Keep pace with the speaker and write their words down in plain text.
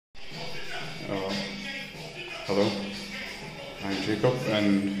Hello, I'm Jacob,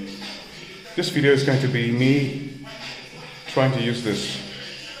 and this video is going to be me trying to use this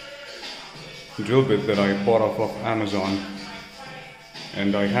drill bit that I bought off of Amazon.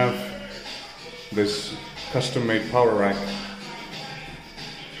 And I have this custom-made power rack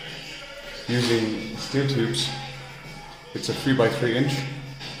using steel tubes. It's a 3x3 inch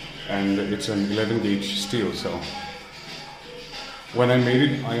and it's an 11 gauge steel. So when I made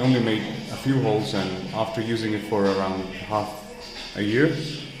it, I only made a few holes, and after using it for around half a year,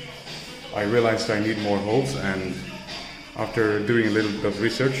 I realized I need more holes, and after doing a little bit of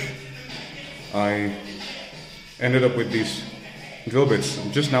research, I ended up with these drill bits.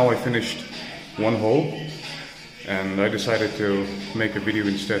 Just now I finished one hole, and I decided to make a video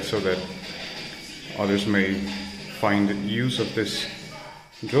instead so that others may find use of this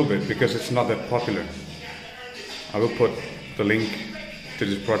drill bit, because it's not that popular. I will put the link to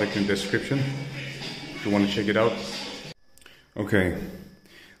this product in the description if you want to check it out. Okay,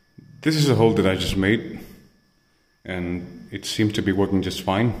 this is a hole that I just made, and it seems to be working just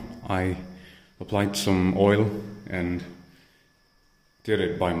fine. I applied some oil and did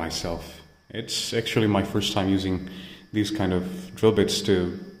it by myself. It's actually my first time using these kind of drill bits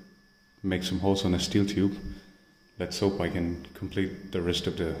to make some holes on a steel tube. Let's hope I can complete the rest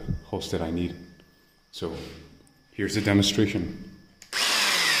of the holes that I need. So here's the demonstration.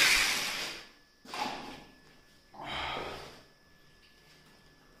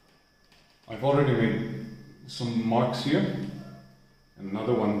 I've already made some marks here, and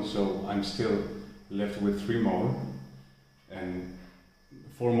another one, so I'm still left with 3 more, and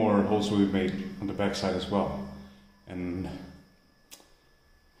 4 more holes will be made on the back side as well. And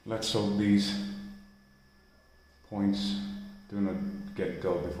let's hope these points do not get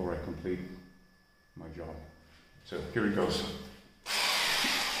dull before I complete my job. So here it goes.